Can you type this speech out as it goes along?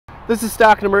This is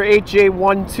stock number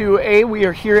 8J12A. We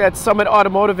are here at Summit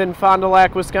Automotive in Fond du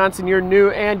Lac, Wisconsin, your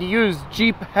new and used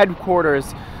Jeep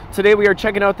headquarters. Today we are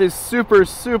checking out this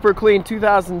super clean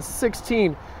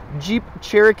 2016 Jeep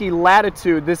Cherokee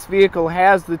Latitude. This vehicle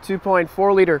has the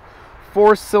 2.4 liter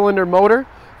 4-cylinder motor.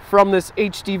 From this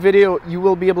HD video, you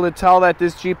will be able to tell that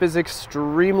this Jeep is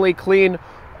extremely clean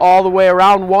all the way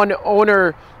around. One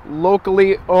owner,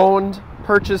 locally owned,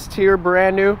 purchased here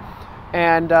brand new,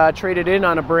 and traded in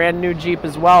on a brand new Jeep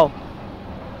as well.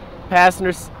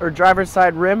 Passenger or driver's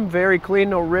side rim, very clean,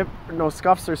 no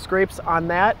scuffs or scrapes on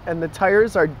that. And the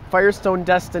tires are Firestone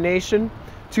Destination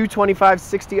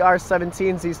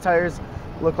 225/60R17s. These tires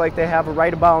look like they have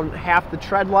right about half the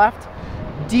tread left.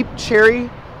 Deep cherry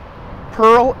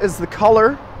pearl is the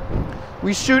color.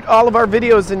 We shoot all of our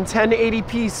videos in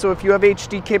 1080p, so if you have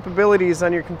HD capabilities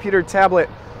on your computer, tablet,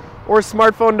 or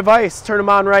smartphone device, turn them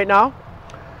on right now,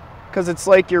 because it's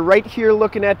like you're right here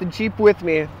looking at the Jeep with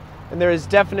me. And there is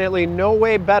definitely no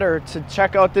way better to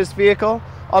check out this vehicle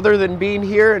other than being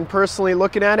here and personally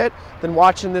looking at it than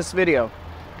watching this video.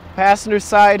 Passenger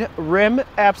side rim,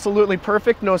 absolutely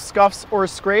perfect, no scuffs or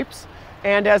scrapes.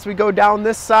 And as we go down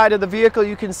this side of the vehicle,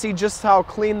 you can see just how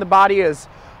clean the body is,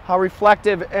 how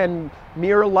reflective and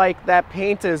mirror-like that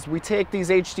paint is. We take these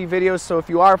HD videos, so if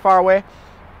you are far away,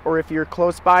 or if you're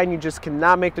close by and you just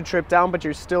cannot make the trip down, but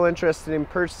you're still interested in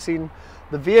purchasing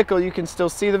the vehicle, you can still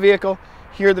see the vehicle,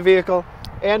 hear the vehicle,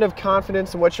 and have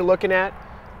confidence in what you're looking at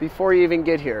before you even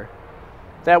get here.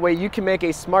 That way you can make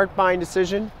a smart buying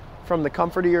decision from the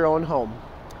comfort of your own home.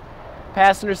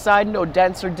 Passenger side, no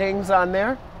dents or dings on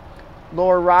there.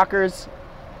 Lower rockers,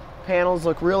 panels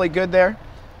look really good there.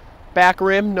 Back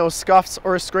rim, no scuffs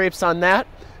or scrapes on that.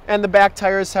 And the back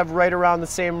tires have right around the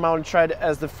same amount of tread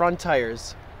as the front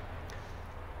tires.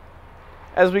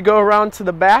 As we go around to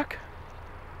the back,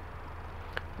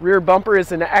 rear bumper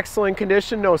is in excellent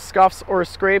condition, no scuffs or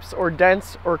scrapes or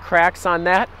dents or cracks on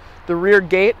that. The rear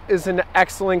gate is in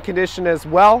excellent condition as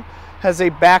well, has a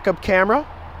backup camera.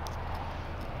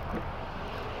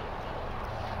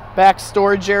 Back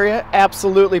storage area,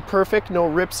 absolutely perfect, no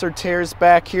rips or tears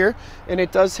back here. And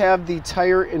it does have the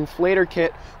tire inflator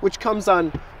kit, which comes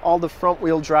on all the front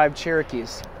wheel drive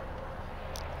Cherokees.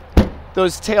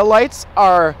 Those taillights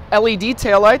are LED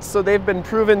taillights, so they've been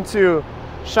proven to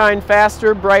shine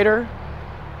faster, brighter,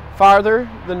 farther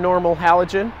than normal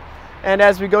halogen. And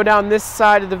as we go down this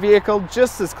side of the vehicle,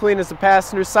 just as clean as the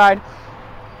passenger side.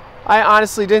 I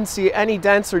honestly didn't see any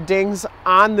dents or dings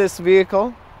on this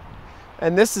vehicle.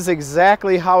 And this is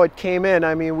exactly how it came in.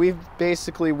 I mean, we've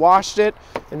basically washed it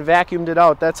and vacuumed it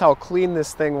out. That's how clean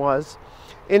this thing was.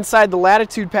 Inside, the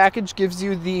Latitude package gives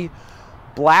you the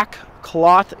black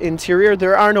cloth interior.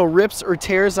 There are no rips or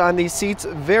tears on these seats.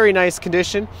 Very nice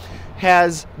condition.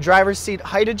 Has driver's seat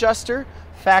height adjuster,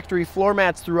 factory floor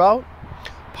mats throughout,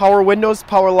 power windows,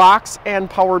 power locks, and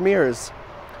power mirrors.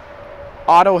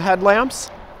 Auto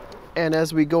headlamps. And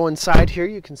as we go inside here,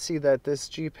 you can see that this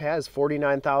Jeep has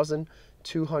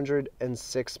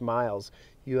 49,206 miles.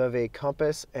 You have a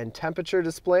compass and temperature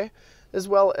display, as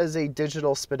well as a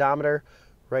digital speedometer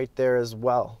right there as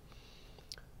well.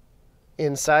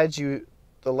 Inside,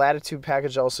 the Latitude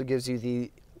package also gives you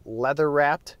the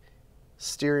leather-wrapped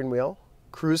steering wheel,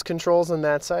 cruise controls on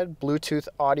that side, Bluetooth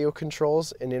audio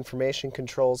controls and information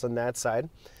controls on that side.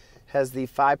 Has the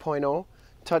 5.0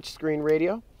 touchscreen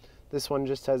radio. This one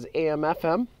just has AM,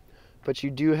 FM, but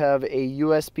you do have a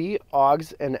USB,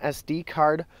 AUX, and SD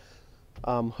card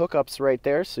hookups right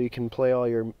there, so you can play all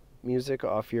your music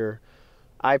off your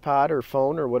iPod or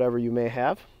phone or whatever you may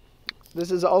have. This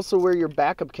is also where your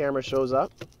backup camera shows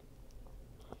up.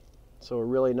 So a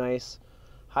really nice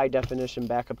high definition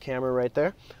backup camera right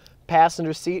there.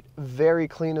 Passenger seat, very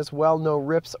clean as well. No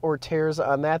rips or tears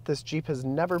on that. This Jeep has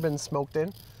never been smoked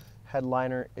in.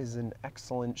 Headliner is in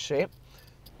excellent shape.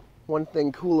 One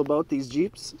thing cool about these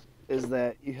Jeeps is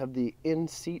that you have the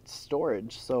in-seat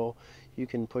storage, so you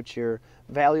can put your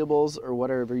valuables or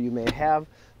whatever you may have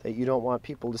that you don't want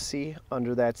people to see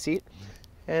under that seat.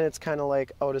 And it's kind of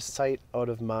like out of sight, out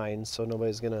of mind, so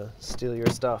nobody's gonna steal your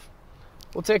stuff.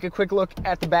 We'll take a quick look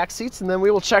at the back seats and then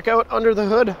we will check out under the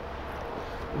hood.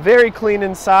 Very clean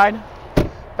inside.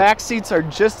 Back seats are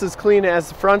just as clean as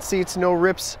the front seats, no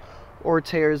rips or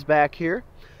tears back here.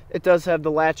 It does have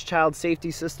the latch child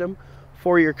safety system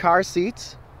for your car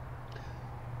seats.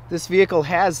 This vehicle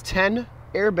has 10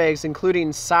 airbags,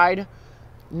 including side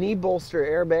knee bolster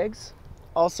airbags.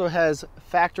 Also has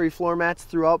factory floor mats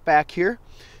throughout back here.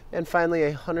 And finally,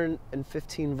 a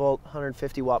 115 volt,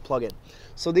 150 watt plug-in.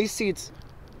 So these seats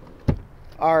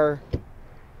are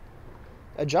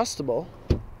adjustable,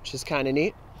 which is kind of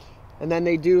neat. And then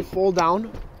they do fold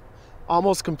down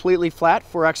almost completely flat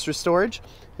for extra storage.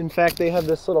 In fact, they have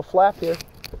this little flap here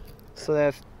so that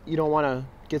if you don't want to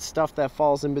get stuff that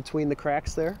falls in between the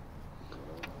cracks there.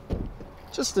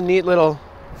 Just a neat little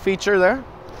feature there.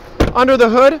 Under the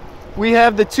hood, we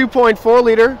have the 2.4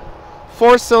 liter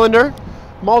 4-cylinder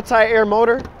multi-air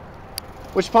motor,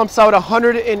 which pumps out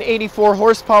 184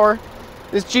 horsepower.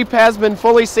 This Jeep has been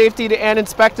fully safetied and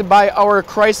inspected by our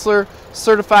Chrysler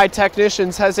certified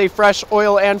technicians, has a fresh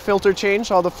oil and filter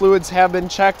change. All the fluids have been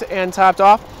checked and topped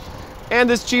off. And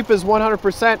this Jeep is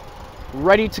 100%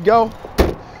 ready to go.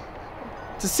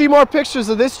 To see more pictures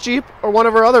of this Jeep or one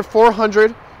of our other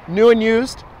 400 new and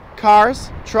used cars,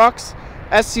 trucks,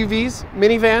 SUVs,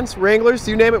 minivans, Wranglers,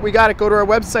 you name it, we got it. Go to our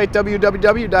website,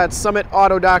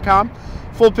 www.summitauto.com.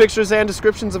 Full pictures and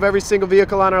descriptions of every single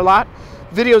vehicle on our lot.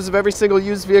 Videos of every single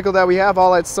used vehicle that we have,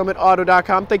 all at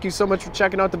summitauto.com. Thank you so much for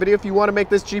checking out the video. If you want to make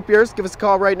this Jeep yours, give us a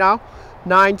call right now,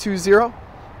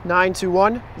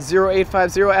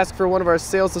 920-921-0850. Ask for one of our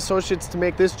sales associates to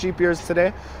make this Jeep yours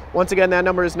today. Once again, that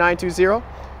number is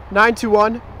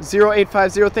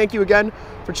 920-921-0850. Thank you again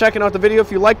for checking out the video.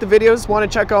 If you like the videos, want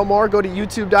to check out more, go to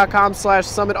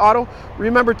youtube.com/summitauto.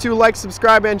 Remember to like,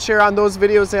 subscribe, and share on those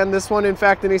videos and this one. In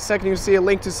fact, in a second, you see a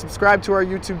link to subscribe to our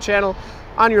YouTube channel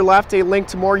on your left, a link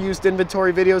to more used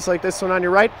inventory videos like this one on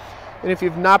your right. And if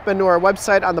you've not been to our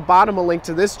website, on the bottom, a link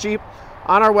to this Jeep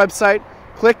on our website.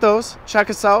 Click those, check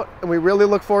us out, and we really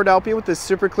look forward to helping you with this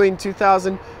super clean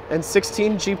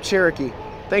 2016 Jeep Cherokee.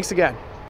 Thanks again.